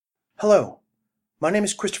Hello, my name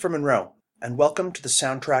is Christopher Monroe, and welcome to the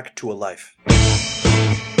soundtrack to a life.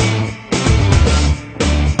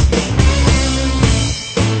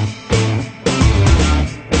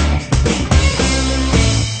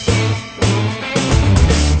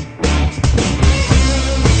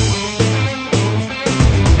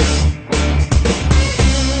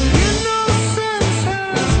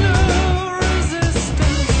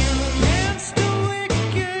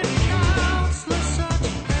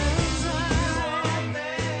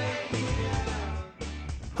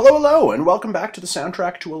 Hello, and welcome back to the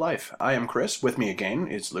soundtrack to a life. I am Chris. With me again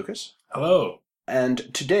is Lucas. Hello.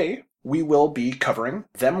 And today we will be covering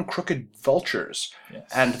Them Crooked Vultures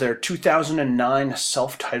and their 2009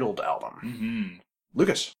 self-titled album. Mm-hmm.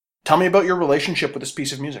 Lucas, tell me about your relationship with this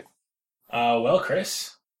piece of music. Well,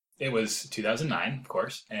 Chris, it was 2009, of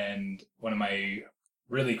course, and one of my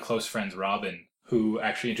really close friends, Robin, who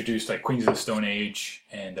actually introduced like Queens of the Stone Age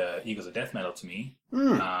and Eagles of Death Metal to me.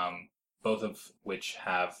 Both of which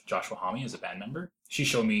have Joshua Homme as a band member. She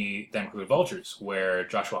showed me Them Crooked Vultures, where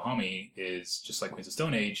Joshua Homme is, just like Queens of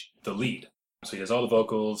Stone Age, the lead. So he does all the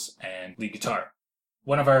vocals and lead guitar.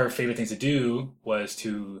 One of our favorite things to do was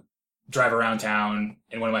to drive around town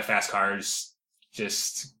in one of my fast cars,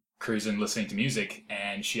 just cruising, listening to music,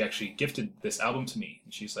 and she actually gifted this album to me.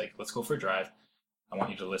 And she's like, let's go for a drive. I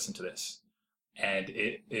want you to listen to this. And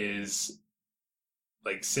it is...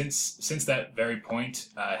 like since that very point,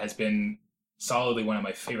 has been solidly one of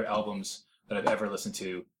my favorite albums that I've ever listened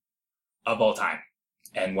to of all time,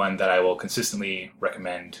 and one that I will consistently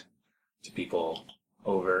recommend to people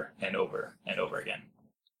over and over and over again.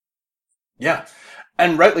 Yeah,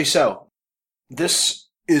 and rightly so. This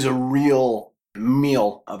is a real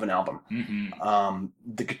meal of an album. Mm-hmm.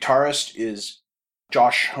 The guitarist is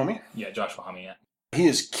Josh Homme. Yeah, Joshua Homme, yeah. He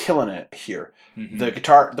is killing it here. Mm-hmm.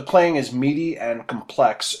 The playing is meaty and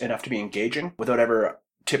complex enough to be engaging without ever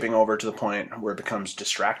tipping over to the point where it becomes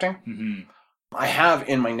distracting. Mm-hmm. I have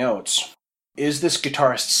in my notes, is this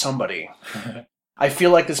guitarist somebody? I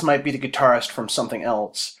feel like this might be the guitarist from something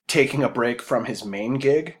else taking a break from his main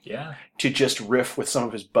gig to just riff with some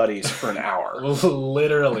of his buddies for an hour.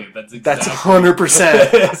 Literally, that's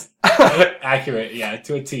 100% accurate, yeah,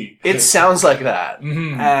 to a T. It sounds like that,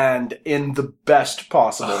 mm-hmm. and in the best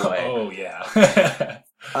possible way. Oh, yeah.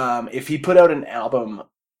 If he put out an album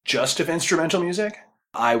just of instrumental music,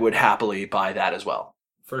 I would happily buy that as well.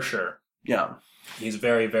 For sure. Yeah. He's a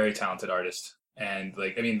very, very talented artist. And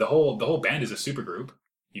the whole band is a super group.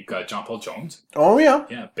 You've got John Paul Jones. Oh yeah,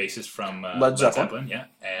 yeah, bassist from Led Zeppelin. Yeah,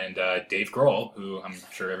 and Dave Grohl, who I'm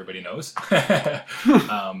sure everybody knows,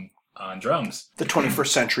 on drums. The 21st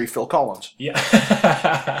century Phil Collins. Yeah,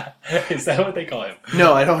 is that what they call him?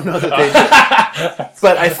 No, I don't know that they do.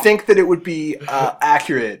 But I think that it would be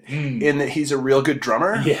accurate in that he's a real good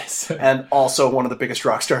drummer. Yes, and also one of the biggest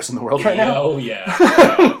rock stars in the world right now. Oh yeah,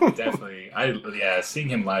 definitely. Seeing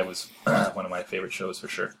him live was one of my favorite shows for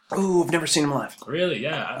sure. Ooh, I've never seen him live. Really?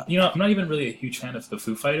 Yeah. I'm not even really a huge fan of the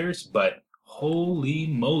Foo Fighters, but holy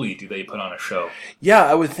moly, do they put on a show? Yeah,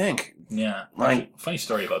 I would think. Yeah. Funny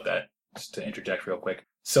story about that, just to interject real quick.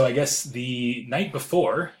 So I guess the night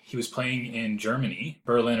before, he was playing in Germany,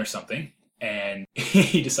 Berlin or something, and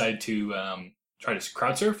he decided to try to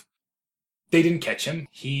crowd surf. They didn't catch him.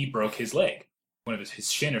 He broke his leg. One of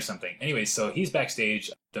his shin or something. Anyway, so he's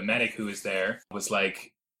backstage. The medic who was there was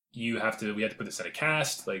like, we have to put this in a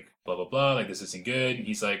cast, like, blah, blah, blah, like, this isn't good. And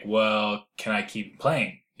he's like, well, can I keep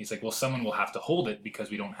playing? He's like, well, someone will have to hold it because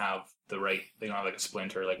they don't have like a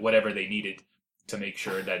splint or like whatever they needed to make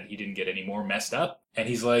sure that he didn't get any more messed up. And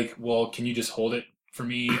he's like, well, can you just hold it for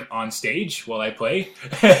me on stage while I play?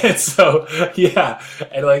 And so, yeah.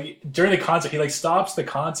 And like during the concert, he like stops the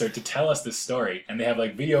concert to tell us this story. And they have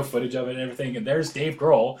like video footage of it and everything. And there's Dave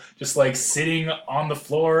Grohl just like sitting on the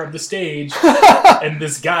floor of the stage. And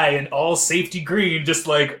this guy in all safety green just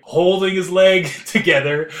like holding his leg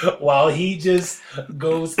together while he just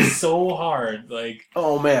goes so hard. Like,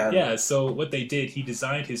 oh man. Yeah. So what they did, he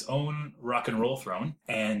designed his own rock and roll throne.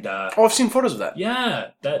 And I've seen photos of that.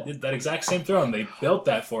 Yeah, that exact same throne. They built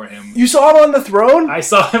that for him. You saw him on the throne? I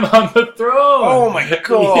saw him on the throne. Oh my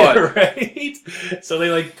god. Yeah, right? So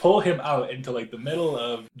they like pull him out into like the middle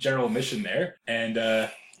of general mission there, and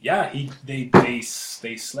they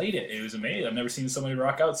slayed it. It was amazing. I've never seen somebody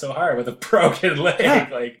rock out so hard with a broken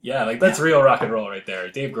leg. Yeah. That's real rock and roll right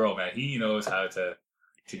there. Dave Grohl, man, he knows how to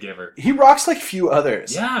give her. He rocks like few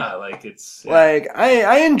others. Yeah, like it's like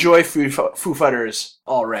I enjoy Foo Fighters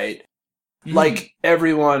all right. Like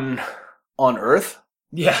everyone on Earth.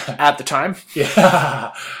 Yeah. At the time.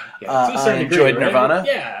 Yeah. I enjoyed Nirvana.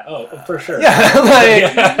 Yeah. Oh, for sure.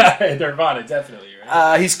 Yeah. Nirvana, definitely. Right?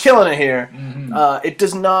 He's killing it here. Mm-hmm. It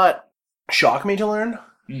does not shock me to learn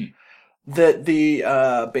that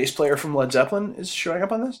the bass player from Led Zeppelin is showing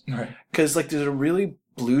up on this. Right. Because there's a really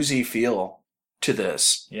bluesy feel to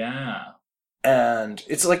this. Yeah. And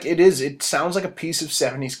it's it sounds like a piece of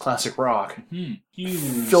 70s classic rock.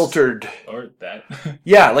 Mm-hmm. Filtered. Or that.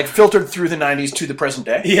 Yeah, filtered through the 90s to the present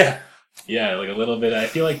day. Yeah. Yeah, a little bit. I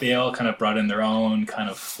feel like they all kind of brought in their own kind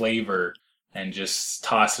of flavor and just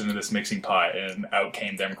tossed it into this mixing pot, and out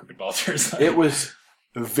came them Crooked Vultures. It was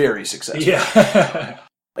very successful. Yeah.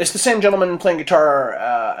 It's the same gentleman playing guitar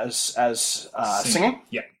as singing.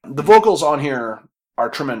 Yeah. The vocals on here are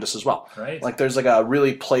tremendous as well. Right. There's a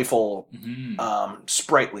really playful,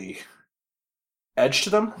 sprightly edge to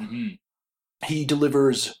them. Mm-hmm. He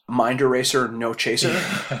delivers Mind Eraser, No Chaser,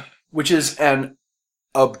 which is an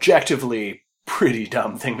objectively pretty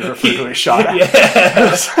dumb thing to refer to a shot at.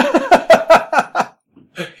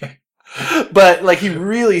 But he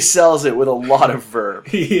really sells it with a lot of verb.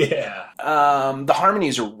 Yeah. The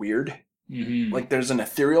harmonies are weird. Mm-hmm. There's an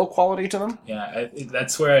ethereal quality to them. Yeah,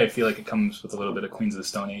 that's where I feel like it comes with a little bit of Queens of the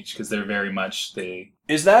Stone Age, because they're very much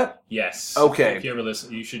Is that? Yes. Okay. If you ever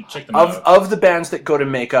listen, you should check them out. Of the bands that go to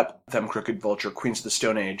make up them Crooked Vulture, Queens of the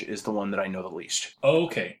Stone Age is the one that I know the least. Oh,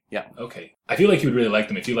 okay. Yeah. Okay. I feel like you would really like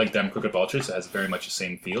them. If you like them Crooked Vultures, it has very much the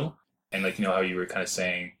same feel. And how you were kind of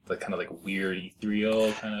saying, kind of weird,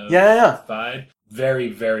 ethereal kind of vibe. Very,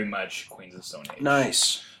 very much Queens of the Stone Age.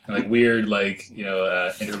 Nice. And weird,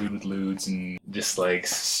 interlude with ludes and just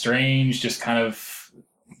strange, just kind of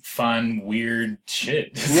fun, weird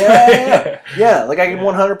shit. Yeah. I can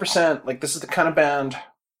 100%, this is the kind of band,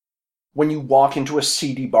 when you walk into a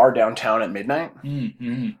seedy bar downtown at midnight,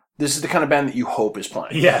 this is the kind of band that you hope is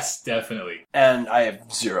playing. Yes, definitely. And I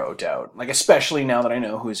have zero doubt, especially now that I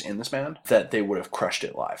know who's in this band, that they would have crushed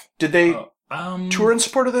it live. Did they tour in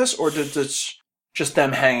support of this, or did this just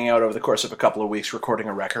them hanging out over the course of a couple of weeks, recording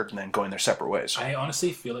a record, and then going their separate ways? I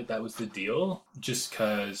honestly feel like that was the deal, just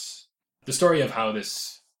because the story of how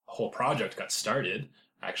this whole project got started,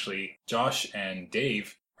 actually, Josh and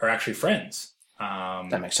Dave are actually friends.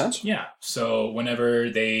 That makes sense. Yeah. So whenever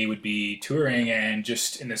they would be touring and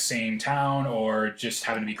just in the same town or just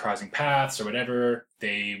having to be crossing paths or whatever,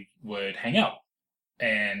 they would hang out.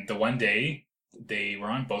 And the one day they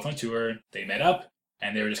were both on tour, they met up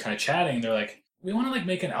and they were just kind of chatting. They're like, we want to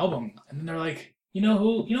make an album. And then they're like, you know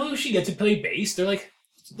who should get to play bass? They're like,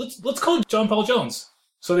 let's call John Paul Jones.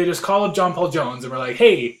 So they just call up John Paul Jones and we're like,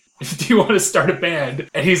 hey, do you want to start a band?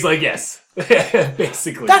 And he's like, yes.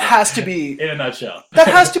 Basically. That has to be... in a nutshell. That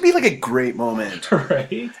has to be a great moment.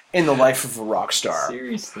 Right? In the life of a rock star.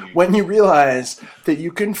 Seriously. When you realize that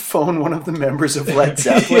you can phone one of the members of Led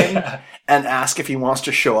Zeppelin and ask if he wants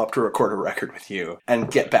to show up to record a record with you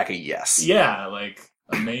and get back a yes. Yeah,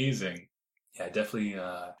 amazing. Yeah, definitely.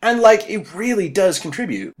 And it really does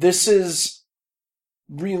contribute. This is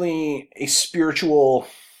really a spiritual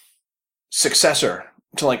successor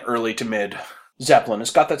to early to mid Zeppelin.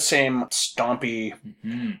 It's got that same stompy,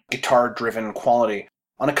 guitar-driven quality.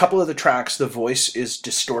 On a couple of the tracks, the voice is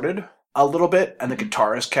distorted a little bit, and the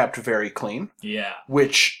guitar is kept very clean. Yeah.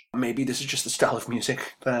 Which, maybe this is just the style of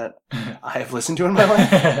music that I have listened to in my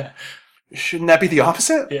life. Shouldn't that be the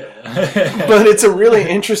opposite? Yeah. But it's a really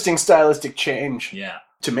interesting stylistic change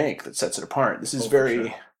to make that sets it apart. This is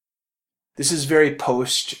This is very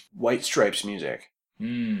post White Stripes music.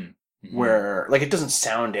 Where, it doesn't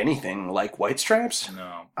sound anything like White Stripes.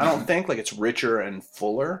 No. I don't think. It's richer and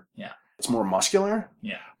fuller. Yeah. It's more muscular.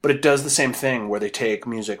 Yeah. But it does the same thing where they take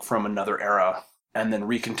music from another era and then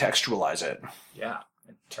recontextualize it. Yeah.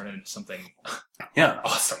 And turn it into something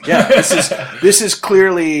awesome. Yeah. This is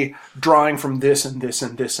clearly drawing from this and this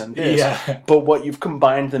and this and this. Yeah. But what you've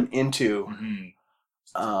combined them into...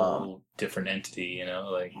 a whole different entity,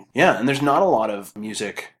 Yeah, and there's not a lot of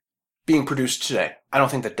music being produced today. I don't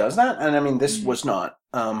think that does that. And this was not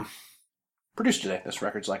produced today. This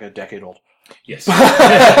record's a decade old. Yes.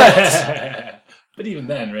 But even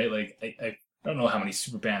then, right? I don't know how many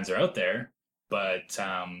super bands are out there, but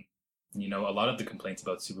a lot of the complaints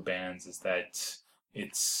about super bands is that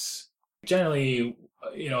it's generally,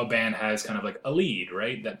 a band has kind of a lead,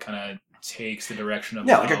 right? That kind of takes the direction of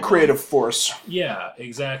the a creative force. Yeah,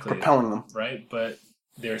 exactly. Propelling them. Right? But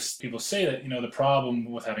there's people say that, the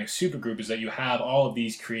problem with having a supergroup is that you have all of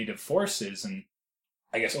these creative forces and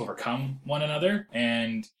I guess overcome one another.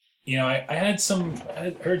 And, I heard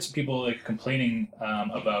some people complaining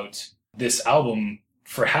about this album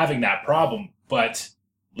for having that problem, but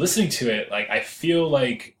listening to it, I feel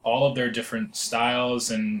like all of their different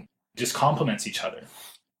styles and just complements each other.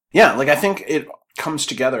 Yeah, I think it comes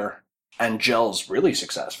together and gels really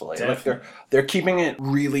successfully. Definitely. Like they're keeping it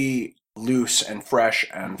really loose and fresh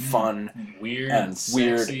and fun and weird and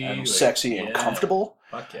sexy and comfortable.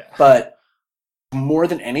 Fuck yeah. But more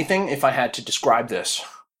than anything, if I had to describe this,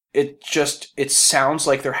 it sounds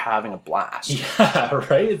like they're having a blast. Yeah,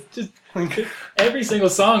 right? It's just every single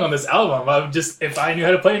song on this album, if I knew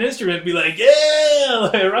how to play an instrument, I'd be like, yeah,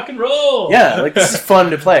 like, rock and roll. Yeah, like this is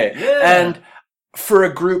fun to play. Yeah. And for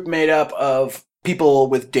a group made up of people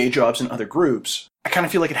with day jobs in other groups, I kind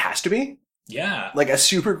of feel like it has to be. Yeah. Like a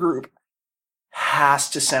super group has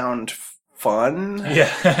to sound fun.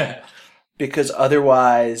 Yeah. Because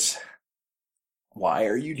otherwise, why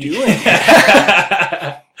are you doing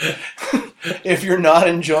it? If you're not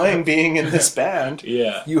enjoying being in this band,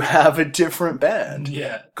 you have a different band.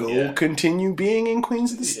 Yeah. Go continue being in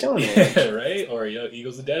Queens of the Stone Age. Right? Or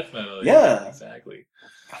Eagles of Death Metal. Yeah. Exactly.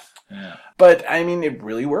 Yeah. But I mean, it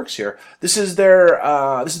really works here. This is their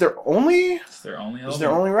only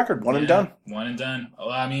record. One and done. One and done. Well,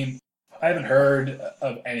 I mean, I haven't heard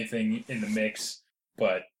of anything in the mix,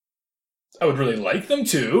 but I would really like them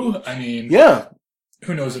to. I mean,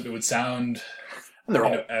 who knows if it would sound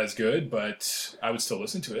as good, but I would still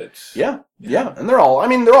listen to it. Yeah. And they're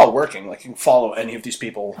all working. Like, you can follow any of these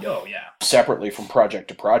people separately from project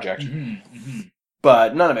to project.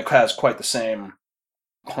 But none of it has quite the same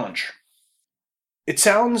punch. It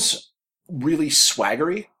sounds really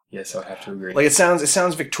swaggery. Yes, I have to agree. Like, it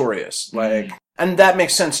sounds victorious. Like, and that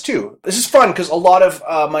makes sense too. This is fun because a lot of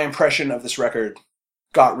my impression of this record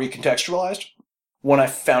got recontextualized when I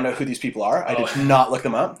found out who these people are. I did not look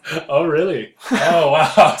them up. Oh, really? Oh,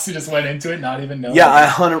 wow. So you just went into it not even knowing? Yeah,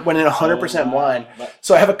 I went in 100% blind.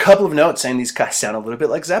 So I have a couple of notes saying these guys sound a little bit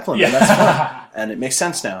like Zeppelin, and that's fun. And it makes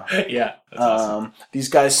sense now. Yeah, that's awesome. These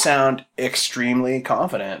guys sound extremely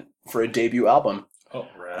confident for a debut album. Oh,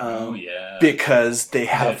 right. Yeah. Because they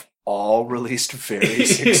have all released very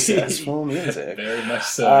successful music. Very much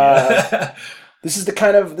so, yeah. This is the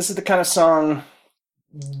kind of song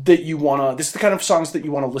that you wanna. This is the kind of songs that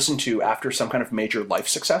you want to listen to after some kind of major life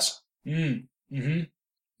success. Right,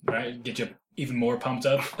 get you even more pumped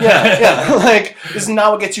up. Yeah. Like, this is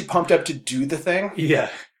not what gets you pumped up to do the thing. Yeah.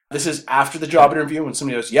 This is after the job interview when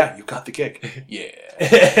somebody goes, "Yeah, you got the gig." Yeah.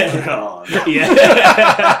 Put it on.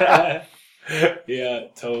 Yeah. Yeah.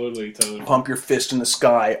 Totally. Pump your fist in the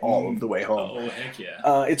sky all of the way home. Oh, heck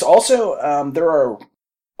yeah. It's also there are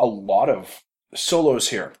a lot of solos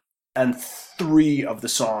here. And 3 of the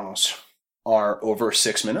songs are over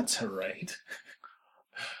 6 minutes. Right.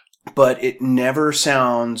 But it never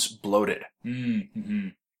sounds bloated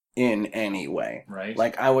in any way. Right.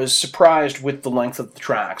 Like, I was surprised with the length of the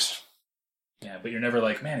tracks. Yeah, but you're never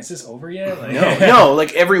like, man, is this over yet? Like, no,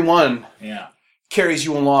 like every one yeah, carries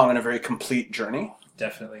you along on a very complete journey.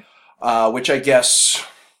 Definitely. Which I guess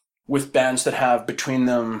with bands that have between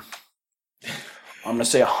them, I'm going to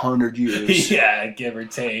say 100 years. Yeah, give or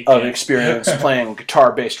take. Of experience playing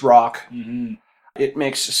guitar-based rock. It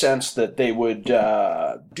makes sense that they would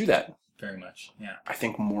do that. Very much, yeah. I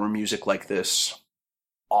think more music like this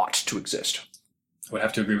ought to exist. I would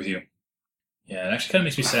have to agree with you. Yeah, it actually kind of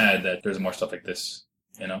makes me sad that there's more stuff like this,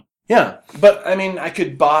 you know? Yeah, but I mean, I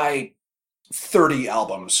could buy 30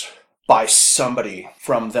 albums by somebody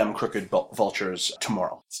from them Crooked Vultures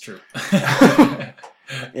tomorrow. It's true.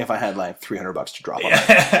 If I had like $300 to drop on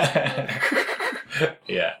it.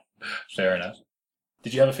 Yeah, fair enough.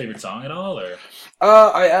 Did you have a favorite song at all, or?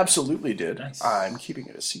 I absolutely did. Nice. I'm keeping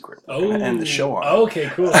it a secret. We're gonna end the show on.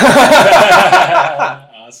 Okay, cool.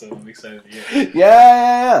 Awesome. I'm excited to hear it.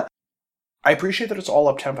 Yeah. I appreciate that it's all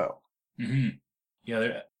up tempo. Yeah,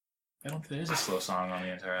 I don't think there is a slow song on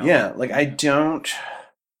the entire album. Yeah, like I don't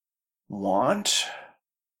want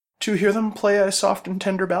to hear them play a soft and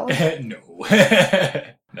tender ballad. No.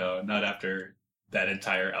 No, not after that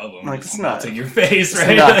entire album. Like, it's not in your face, right?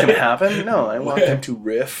 It's not going to happen. No, I want them to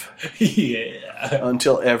riff. Yeah.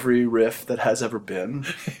 Until every riff that has ever been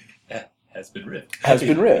has been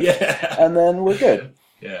riffed. Yeah. And then we're good.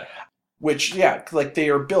 Yeah. Which, like they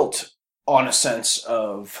are built on a sense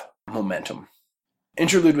of momentum.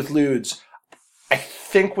 Interlude with Ludes, I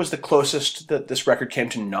think, was the closest that this record came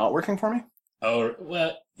to not working for me. Oh,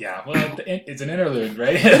 well, yeah. Well, it's an interlude,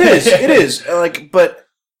 right? It is. Like, but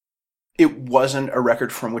it wasn't a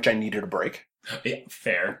record from which I needed a break. Yeah,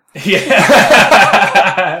 fair.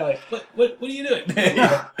 Yeah. Like, what are you doing?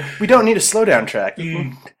 Yeah. We don't need a slowdown track.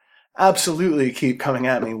 Absolutely keep coming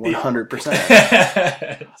at me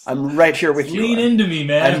 100%. I'm right here with you. Lean into me,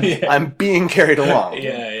 man. I'm being carried along.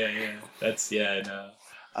 Yeah. That's fair.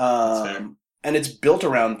 And it's built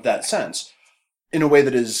around that sense in a way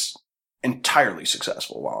that is entirely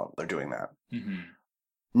successful while they're doing that.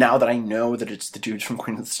 now that I know that it's the dudes from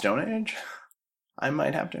Queens of the Stone Age, I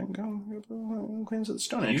might have to go Queens of the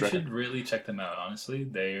Stone Age. You should really check them out, honestly.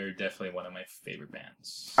 They're definitely one of my favorite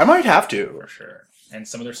bands. I might have to. For sure. And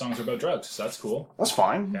some of their songs are about drugs, so that's cool. That's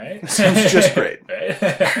fine. Right? Sounds just great. Right?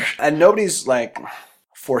 And nobody's, like,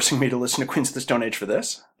 forcing me to listen to Queens of the Stone Age for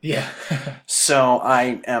this. Yeah. So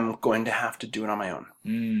I am going to have to do it on my own.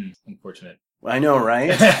 Unfortunate. I know,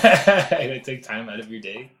 right? It take time out of your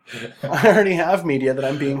day. I already have media that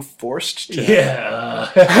I'm being forced to.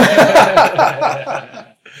 Yeah.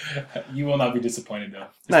 You will not be disappointed, though.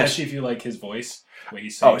 Especially if you like his voice, the way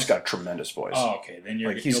he sings. Oh, he's got a tremendous voice. Oh, okay. Then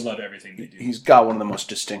you'll love everything they do. He's got one of the most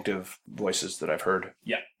distinctive voices that I've heard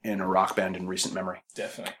in a rock band in recent memory.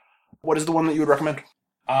 Definitely. What is the one that you would recommend?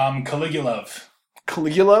 Caligulove.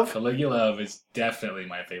 Caligulove? Caligulove is definitely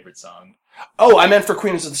my favorite song. Oh, I meant for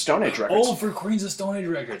Queens of the Stone Age records. Oh, for Queens of Stone Age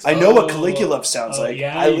records. I know what Caligulove sounds like.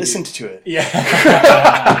 Yeah, I listened to it.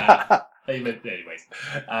 Yeah. Anyways,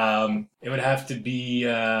 it would have to be,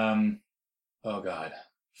 oh God,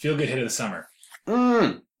 Feel Good Hit of the Summer.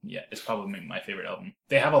 Yeah, it's probably my favorite album.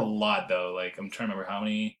 They have a lot, though. Like, I'm trying to remember how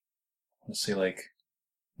many, let's say like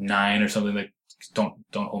 9 or something. Like, don't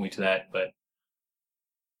hold me to that, but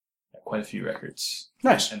quite a few records.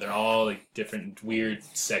 Nice. And they're all like different, weird,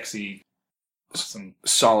 sexy, awesome.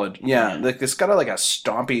 Solid. Yeah. Like, it's got a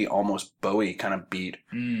stompy, almost Bowie kind of beat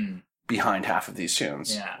behind half of these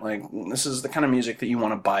tunes. Yeah. Like, this is the kind of music that you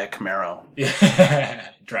want to buy a Camaro. Yeah.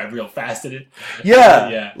 Drive real fast in it. Yeah.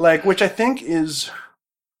 Yeah. Like, which I think is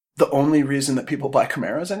the only reason that people buy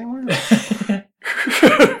Camaros anymore.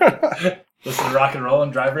 Listen to rock and roll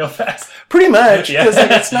and drive real fast. Pretty much, because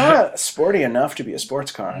it's not sporty enough to be a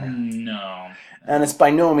sports car. No. And it's by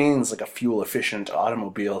no means like a fuel-efficient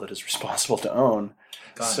automobile that is responsible to own.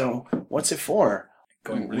 God, so what's it for?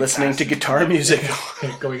 Going really listening to guitar music.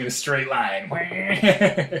 Going in a straight line.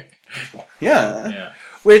 Yeah.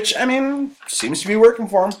 Which, I mean, seems to be working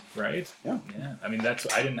for him. Right? Yeah. I mean, I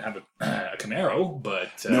didn't have a Camaro, but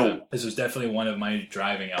this was definitely one of my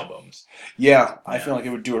driving albums. Yeah, I feel like it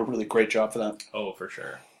would do a really great job for that. Oh, for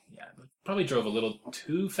sure. Yeah. Probably drove a little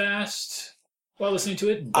too fast while listening to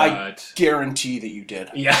it, but I guarantee that you did.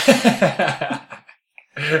 Yeah.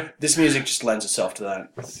 This music just lends itself to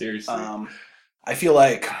that. Seriously. I feel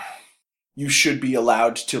like you should be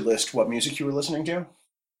allowed to list what music you were listening to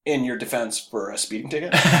in your defense for a speeding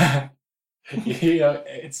ticket.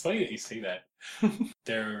 It's funny that you say that.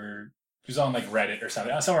 It was on like Reddit or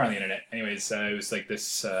something, somewhere on the internet. Anyways, it was like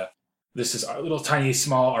this is a little tiny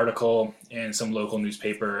small article in some local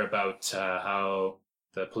newspaper about how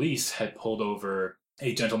the police had pulled over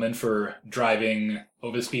a gentleman for driving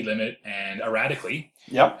over the speed limit and erratically.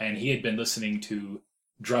 Yep. And he had been listening to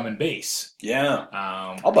drum and bass. Yeah.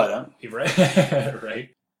 I'll buy that. Right. Right.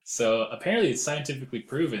 So apparently it's scientifically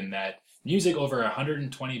proven that music over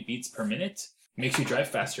 120 beats per minute makes you drive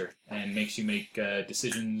faster and makes you make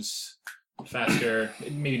decisions faster.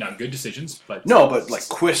 Maybe not good decisions, but... No, but like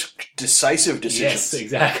quick, decisive decisions. Yes,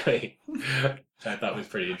 exactly. I thought was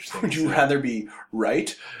pretty interesting. Would you rather be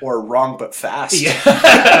right or wrong but fast? Yeah.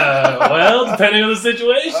 Well, depending on the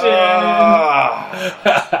situation.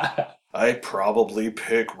 I probably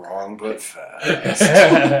pick wrong but fast.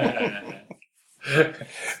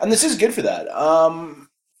 And this is good for that.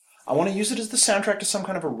 I want to use it as the soundtrack to some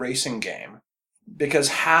kind of a racing game. Because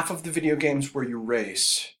half of the video games where you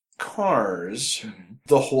race cars,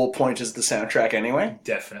 the whole point is the soundtrack anyway.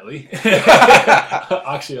 Definitely.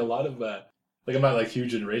 Actually, a lot of... I'm not like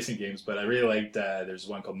huge in racing games, but I really liked, there's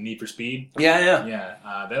one called Need for Speed. Yeah.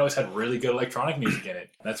 That always had really good electronic music in it.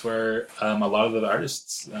 That's where a lot of the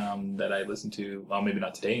artists that I listen to, well, maybe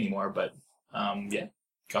not today anymore, but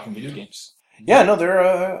got from video games. Yeah, no, there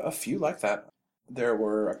are a few like that. There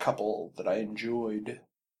were a couple that I enjoyed.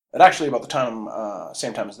 At actually about the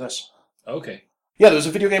same time as this. Okay. Yeah, there was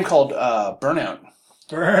a video game called Burnout.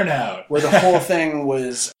 Burnout! Where the whole thing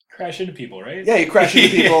was... Crash into people, right? Yeah, you crash into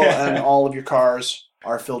people and all of your cars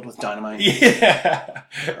are filled with dynamite. Yeah.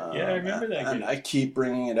 I remember that game. And I keep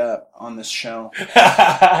bringing it up on this show. It's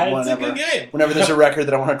a good game. Whenever there's a record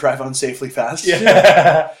that I want to drive unsafely fast.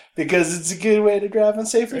 Yeah. Because it's a good way to drive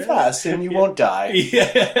unsafely fast and you won't die.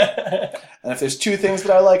 Yeah. And if there's two things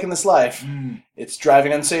that I like in this life, it's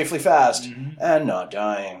driving unsafely fast and not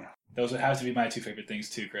dying. Those would have to be my two favorite things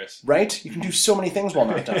too, Chris. Right? You can do so many things while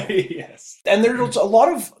not dying. Yes. And there's a lot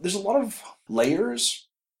of layers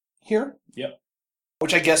here. Yep.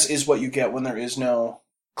 Which I guess is what you get when there is no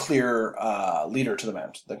clear leader to the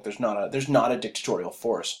band. Like there's not a dictatorial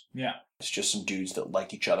force. Yeah. It's just some dudes that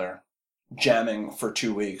like each other, jamming for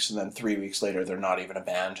 2 weeks, and then 3 weeks later they're not even a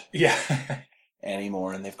band. Yeah.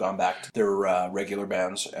 anymore, and they've gone back to their regular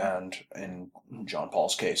bands, and in John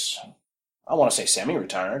Paul's case, I want to say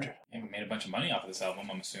semi-retired. And made a bunch of money off of this album,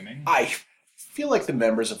 I'm assuming. I feel like the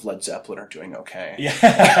members of Led Zeppelin are doing okay. Yeah.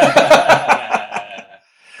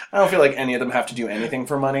 I don't feel like any of them have to do anything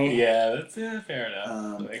for money. Yeah, that's fair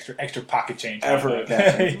enough. Extra pocket change. Ever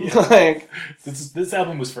again. Like, this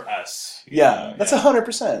album was for us. Yeah, that's 100%.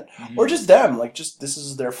 Mm-hmm. Or just them. Like, just this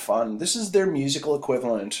is their fun. This is their musical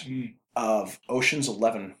equivalent of Ocean's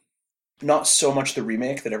 11. Not so much the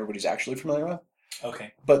remake that everybody's actually familiar with.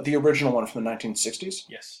 Okay. But the original one from the 1960s.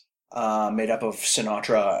 Yes. Made up of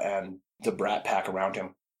Sinatra and the Brat Pack around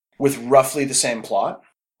him. With roughly the same plot.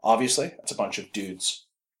 Obviously, it's a bunch of dudes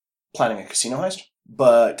planning a casino heist.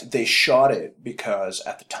 But they shot it because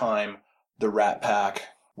at the time, the Rat Pack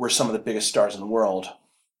were some of the biggest stars in the world.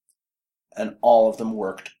 And all of them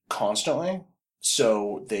worked constantly.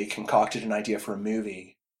 So they concocted an idea for a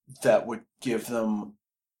movie that would give them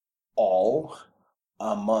all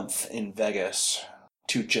a month in Vegas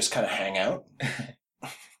to just kind of hang out.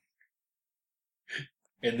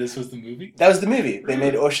 And this was the movie? That was the movie. They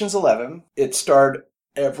made Ocean's 11. It starred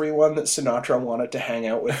everyone that Sinatra wanted to hang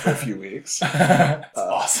out with for a few weeks. That's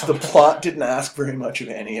awesome. The plot didn't ask very much of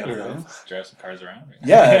any of them. Drive some cars around. Right?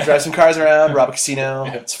 Yeah, drive some cars around, rob a casino.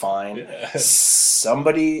 Yeah. It's fine. Yeah.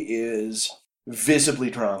 Somebody is visibly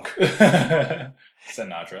drunk.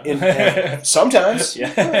 Sinatra. Sometimes.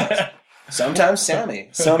 Yeah. Sometimes Sammy.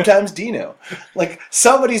 Sometimes Dino. Like,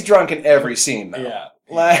 somebody's drunk in every scene, though. Yeah.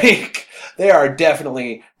 Like, they are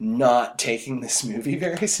definitely not taking this movie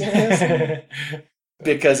very seriously.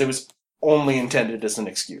 Because it was only intended as an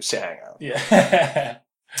excuse to hang out. Yeah. That's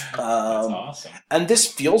awesome. And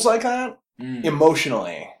this feels like that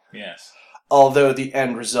emotionally. Yes. Although the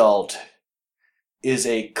end result is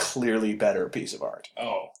a clearly better piece of art.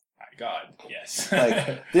 Oh, my God. Yes.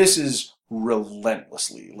 Like, this is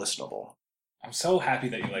relentlessly listenable. I'm so happy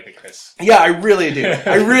that you like it, Chris. Yeah, I really do.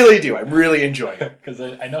 I really do. I really enjoy it. Because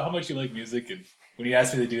I know how much you like music, and when you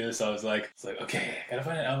asked me to do this, I was like, okay, I gotta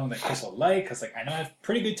find an album that Chris will like, because like I know I have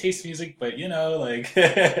pretty good taste in music, but you know, like,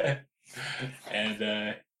 and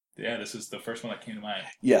yeah, this is the first one that came to mind.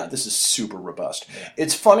 Yeah, this is super robust. Yeah.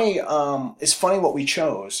 It's funny. It's funny what we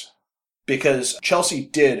chose, because Chelsea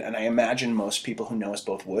did, and I imagine most people who know us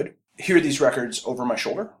both would, hear these records over my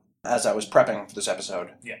shoulder as I was prepping for this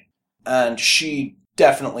episode. Yeah. And she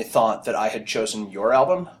definitely thought that I had chosen your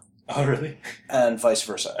album. Oh, really? And vice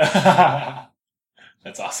versa.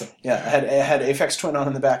 That's awesome. Yeah, I had Aphex Twin on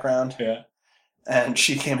in the background. Yeah. And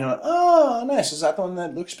she came in and went, oh, nice. Is that the one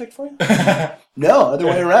that Luke's picked for you? No, other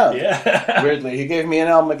way around. Yeah. Weirdly, he gave me an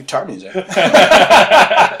album of guitar music.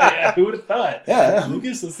 Yeah, who would have thought? Yeah.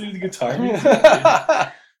 Lucas listening to guitar music.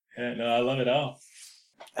 Yeah, no, I love it all.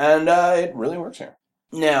 And it really works here.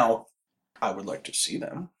 Now, I would like to see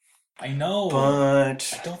them. I know.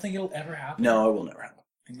 But I don't think it'll ever happen. No, it will never happen.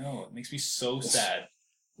 I know. It makes me so sad.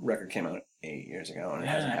 Record came out 8 years ago and it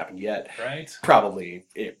hasn't happened yet. Right? Probably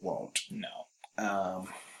it won't. No.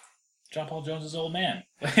 John Paul Jones is an old man.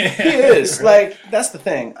 He is. Like, that's the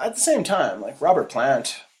thing. At the same time, like, Robert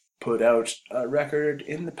Plant put out a record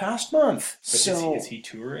in the past month. But so is he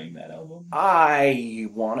touring that album? I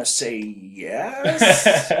want to say yes,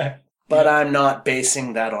 but I'm not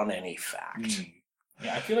basing that on any fact.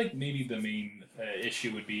 Yeah, I feel like maybe the main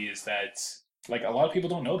issue would be is that like a lot of people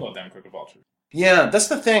don't know about them Crooked Vultures. Yeah, that's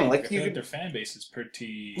the thing. Like, I feel like their fan base is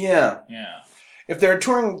pretty. Yeah. If they're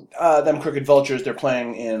touring them Crooked Vultures, they're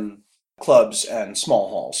playing in clubs and small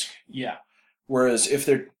halls. Yeah. Whereas if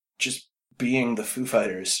they're just being the Foo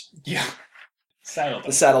Fighters, yeah,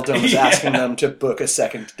 the Saddle Dome is asking them to book a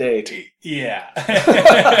second date. Yeah.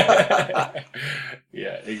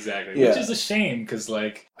 Yeah, exactly. Yeah. Which is a shame because,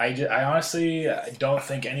 like, I honestly don't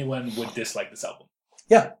think anyone would dislike this album.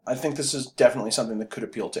 Yeah, I think this is definitely something that could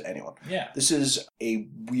appeal to anyone. Yeah. This is a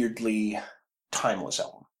weirdly timeless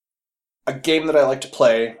album. A game that I like to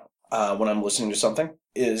play when I'm listening to something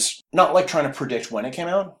is not like trying to predict when it came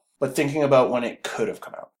out, but thinking about when it could have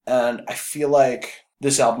come out. And I feel like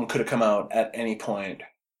this album could have come out at any point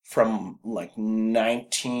from like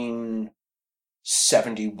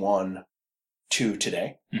 1971 to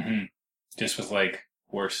today. Mm-hmm. Just with like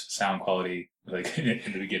worse sound quality, like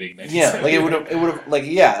in the beginning. Yeah, like it would have, like,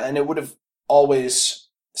 yeah, and it would have always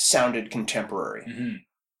sounded contemporary. Mm-hmm.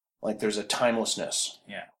 Like there's a timelessness.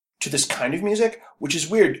 Yeah. To this kind of music, which is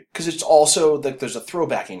weird because it's also like there's a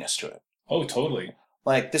throwbackiness to it. Oh, totally.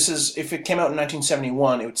 Like this is, if it came out in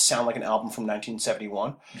 1971, it would sound like an album from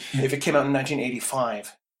 1971. If it came out in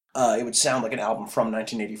 1985, it would sound like an album from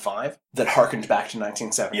 1985 that harkened back to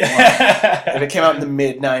 1971. Yeah. If it came out in the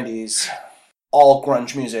mid 90s, all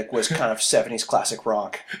grunge music was kind of 70s classic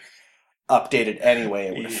rock updated anyway,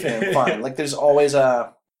 it would have been fine. Like, there's always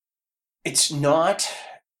it's not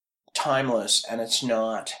timeless and it's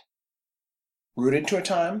not rooted to a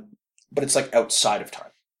time, but it's like outside of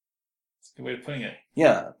time. That's a good way of putting it.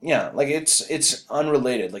 Yeah. Like, it's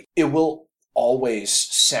unrelated. Like, it will always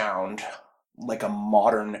sound like a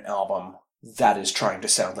modern album that is trying to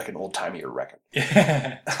sound like an old-timey record. No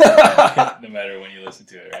matter when you listen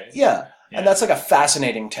to it, right? Yeah. And that's like a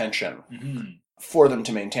fascinating tension for them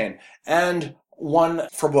to maintain. And one,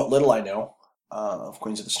 from what little I know of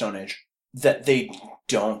Queens of the Stone Age, that they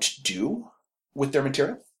don't do with their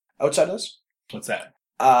material outside of this. What's that?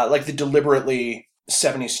 Like the deliberately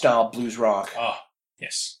 70s style blues rock. Oh,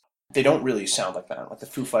 yes. They don't really sound like that. Like the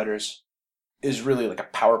Foo Fighters is really like a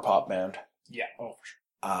power pop band. Yeah, oh, for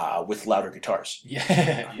sure. With louder guitars.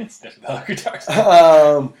 Yeah, yes, definitely louder guitars.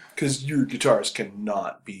 Because your guitars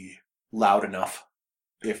cannot be loud enough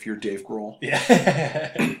if you're Dave Grohl.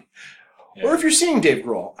 Yeah. Or if you're seeing Dave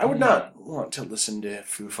Grohl. I would not want to listen to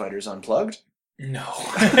Foo Fighters Unplugged. No.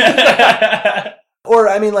 Or,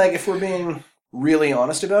 I mean, like, if we're being really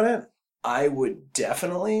honest about it, I would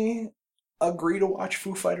definitely agree to watch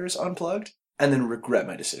Foo Fighters Unplugged and then regret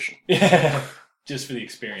my decision. Yeah. Just for the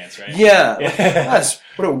experience, right? Yeah. That's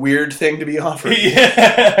what a weird thing to be offered.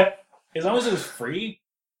 Yeah. As long as it was free,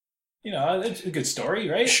 you know, it's a good story,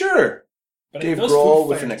 right? Sure. But Dave Grohl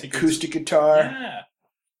with an acoustic guitar. Yeah.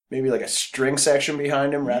 Maybe like a string section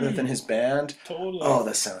behind him rather than his band. Totally. Oh,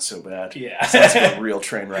 that sounds so bad. Yeah. That sounds like a real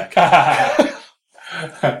train wreck. Yeah.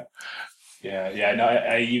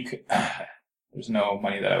 No, you could. There's no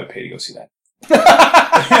money that I would pay to go see that.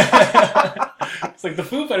 It's like the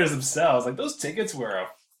Foo Fighters themselves. Like, those tickets were a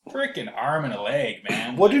freaking arm and a leg,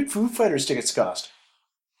 man. What did Foo Fighters tickets cost?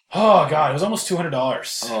 Oh God, it was almost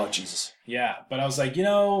 $200. Oh Jesus. Yeah, but I was like,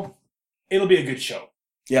 it'll be a good show.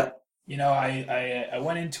 Yeah. I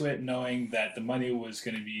went into it knowing that the money was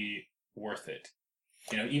going to be worth it.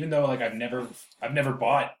 Even though like I've never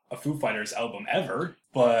bought a Foo Fighters album ever,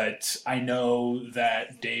 but I know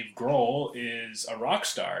that Dave Grohl is a rock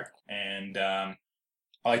star, and I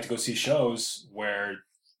like to go see shows where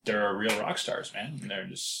there are real rock stars, man, and they're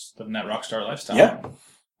just living that rock star lifestyle. Yeah.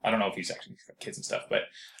 I don't know if he's got kids and stuff, but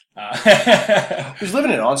he's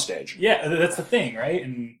living it on stage. Yeah, that's the thing, right?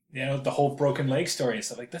 And the whole broken leg story and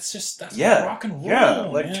stuff like that's rock and roll. Yeah,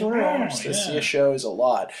 like $200 to see a show is a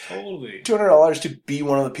lot. Totally. $200 to be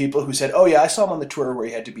one of the people who said, "Oh yeah, I saw him on the tour where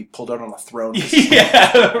he had to be pulled out on a throne."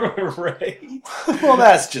 Yeah, right. Well,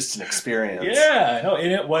 that's just an experience. Yeah, no,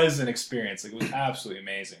 and it was an experience. Like, it was absolutely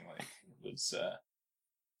amazing. Like, it was.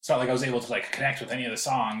 It's not like I was able to like connect with any of the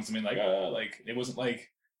songs. I mean, like it wasn't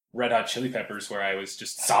like Red Hot Chili Peppers where I was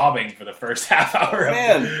just sobbing for the first half hour.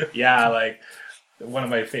 Yeah, like one of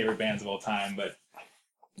my favorite bands of all time. But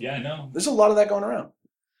yeah, no, there's a lot of that going around.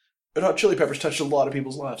 Red Hot Chili Peppers touched a lot of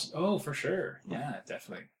people's lives. Oh, for sure. Yeah,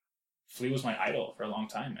 definitely. Flea was my idol for a long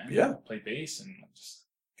time, man. Yeah, I played bass and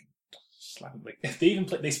just like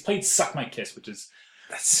they played "Suck My Kiss," which is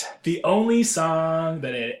the only song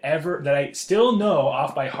that I still know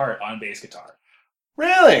off by heart on bass guitar.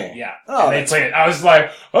 Really? Yeah. Oh, and they played it. I was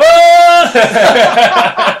like, oh!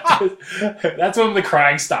 That's when the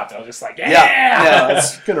crying stopped. I was just like, yeah,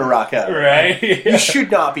 it's gonna rock out, right? You should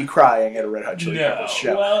not be crying at a Red Hot Chili Peppers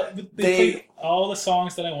show. Well, they played all the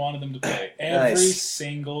songs that I wanted them to play. Every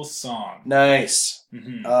single song. Nice.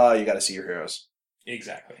 Mm-hmm. Oh, you got to see your heroes.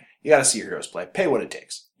 Exactly. You got to see your heroes play. Pay what it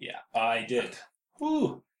takes. Yeah, I did.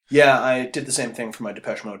 Ooh. Yeah, I did the same thing for my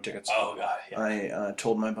Depeche Mode tickets. Oh, God, yeah. I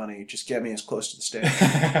told my buddy, just get me as close to the stage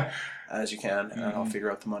as you can, and I'll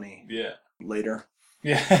figure out the money later.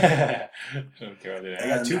 Yeah. I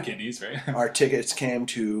got 2 kidneys, right? Our tickets came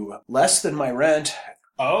to less than my rent.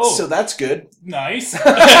 Oh. So that's good. Nice. Oh,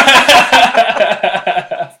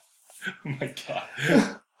 my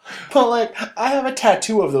God. But, like, I have a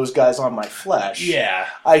tattoo of those guys on my flesh. Yeah.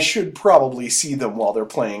 I should probably see them while they're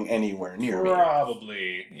playing anywhere near me.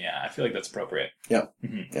 Probably. Yeah, I feel like that's appropriate. Yeah.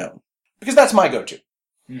 Mm-hmm. Yeah. Because that's my go-to.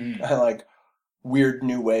 Mm-hmm. I like weird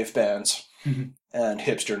new wave bands and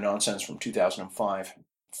hipster nonsense from 2005,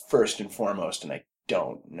 first and foremost, and I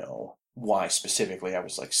don't know why specifically. I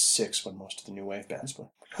was like 6 when most of the new wave bands were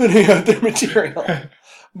putting out their material.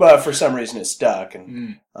 But for some reason it stuck,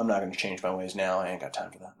 and I'm not going to change my ways now. I ain't got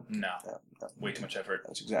time for that. No. Way too much effort.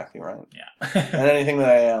 That's exactly right. Yeah. And anything that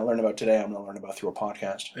I learn about today, I'm going to learn about through a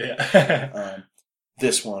podcast. Yeah.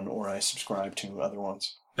 This one, or I subscribe to other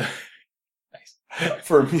ones. Nice.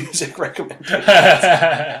 For music recommendations.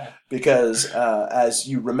 Because, as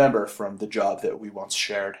you remember from the job that we once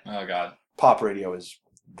shared, oh, God. pop radio is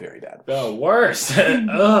very bad. The worst.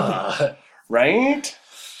 Ugh. Right?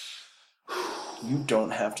 You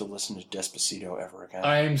don't have to listen to Despacito ever again.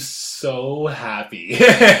 I'm so happy.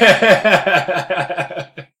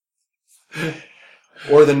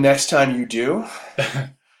 Or the next time you do,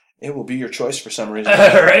 it will be your choice for some reason.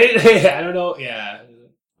 Right? I don't know. Yeah.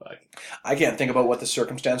 Fuck. I can't think about what the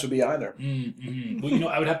circumstance would be either. Mm-hmm. Well,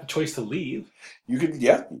 I would have the choice to leave. You could,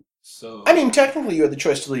 yeah. So. I mean, technically you had the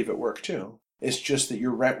choice to leave at work too. It's just that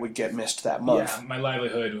your rent would get missed that month. Yeah, my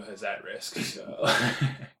livelihood was at risk, so...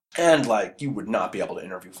 And, you would not be able to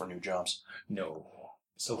interview for new jobs. No.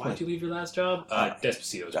 So why'd you leave your last job?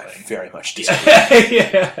 Despacito's I playing. very much disagree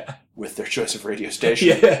Yeah. with their choice of radio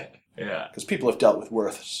station. Yeah. Yeah. Because people have dealt with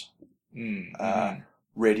worse Mm-hmm.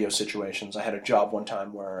 radio situations. I had a job one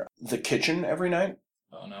time where the kitchen every night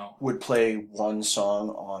would play one song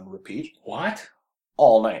on repeat. What?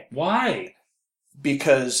 All night. Why?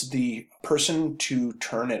 Because the person to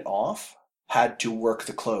turn it off had to work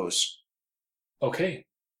the close. Okay.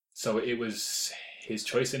 So it was his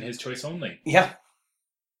choice and his choice only. Yeah.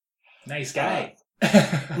 Nice guy.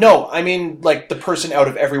 No, I mean, the person out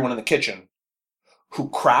of everyone in the kitchen who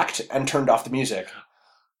cracked and turned off the music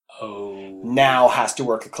now has to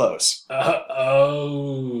work the close.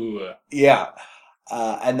 Yeah.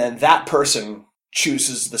 And then that person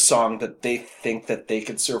chooses the song that they think that they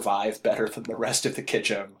could survive better than the rest of the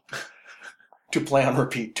kitchen to play on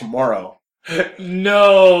repeat tomorrow.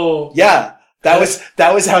 No. Yeah. That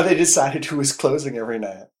was how they decided who was closing every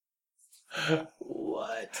night.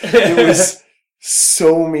 What? It was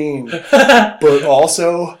so mean, but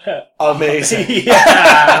also amazing.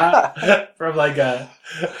 Yeah. From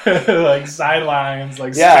sidelines,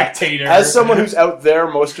 spectator. As someone who's out there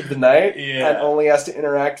most of the night and only has to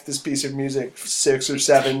interact with this piece of music 6 or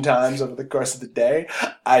 7 times over the course of the day,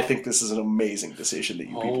 I think this is an amazing decision that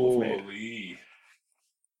you people have made. Holy.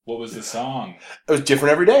 What was the song? It was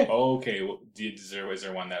different every day. Okay. Is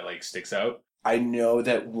there one that sticks out? I know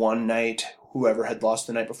that one night, whoever had lost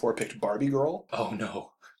the night before picked Barbie Girl. Oh,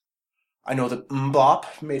 no. I know that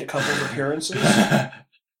Mbop made a couple of appearances.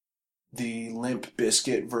 The Limp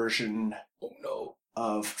Bizkit version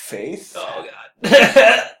of Faith. Oh,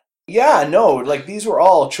 God. Yeah, no, these were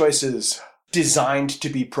all choices designed to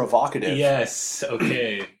be provocative. Yes,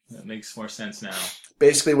 okay. That makes more sense now.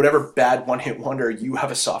 Basically, whatever bad one-hit wonder you have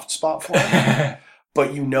a soft spot for,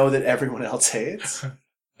 but you know that everyone else hates.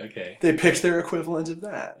 Okay. They picked their equivalent of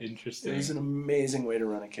that. Interesting. It was an amazing way to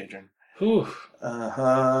run a kitchen. Whew.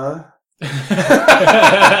 Uh-huh.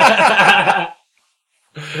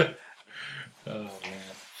 Oh,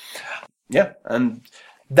 man. Yeah, and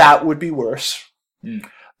that would be worse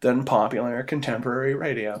than popular contemporary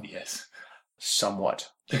radio. Yes. Somewhat.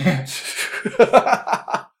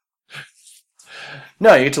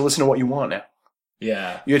 No, you get to listen to what you want now.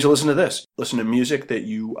 Yeah. You get to listen to this. Listen to music that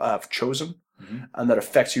you have chosen and that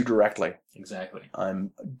affects you directly. Exactly. I'm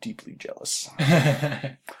deeply jealous.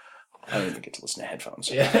 I don't even get to listen to headphones.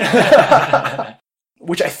 Yeah.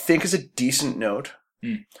 Which I think is a decent note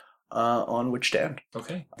on which to end.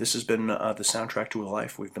 Okay. This has been the soundtrack to a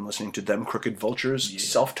life. We've been listening to Them Crooked Vultures'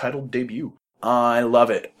 self-titled debut. I love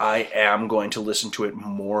it. I am going to listen to it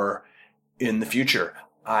more in the future.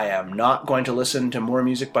 I am not going to listen to more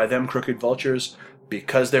music by Them Crooked Vultures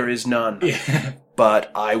because there is none.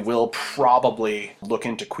 But I will probably look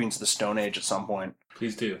into Queens of the Stone Age at some point.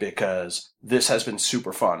 Please do. Because this has been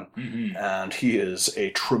super fun. Mm-hmm. And he is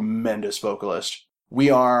a tremendous vocalist.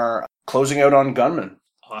 We are closing out on Gunman.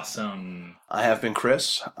 Awesome. I have been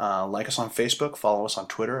Chris. Like us on Facebook. Follow us on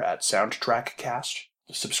Twitter at SoundtrackCast.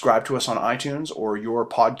 Subscribe to us on iTunes or your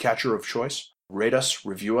podcatcher of choice. Rate us,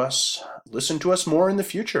 review us, listen to us more in the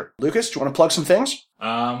future. Lucas, do you want to plug some things?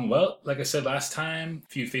 Well, like I said last time, a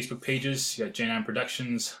few Facebook pages. You got J9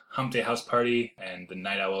 Productions, Hump Day House Party, and the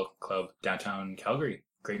Night Owl Club downtown Calgary.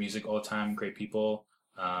 Great music all the time, great people.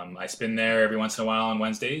 I spin there every once in a while on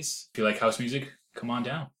Wednesdays. If you like house music, come on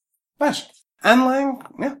down. Nice. And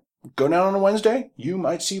go down on a Wednesday. You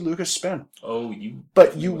might see Lucas spin. Oh, you.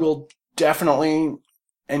 But you will definitely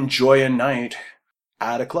enjoy a night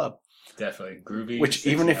at a club. Definitely. Groovy. Which,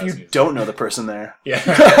 even if you don't know the person there.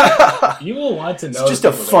 Yeah. You will want to know. It's just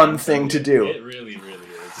a fun thing to do. It really, really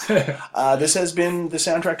is. This has been the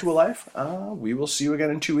soundtrack to a life. We will see you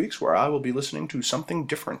again in 2 weeks where I will be listening to something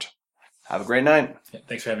different. Have a great night. Yeah,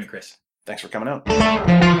 thanks for having me, Chris. Thanks for coming out.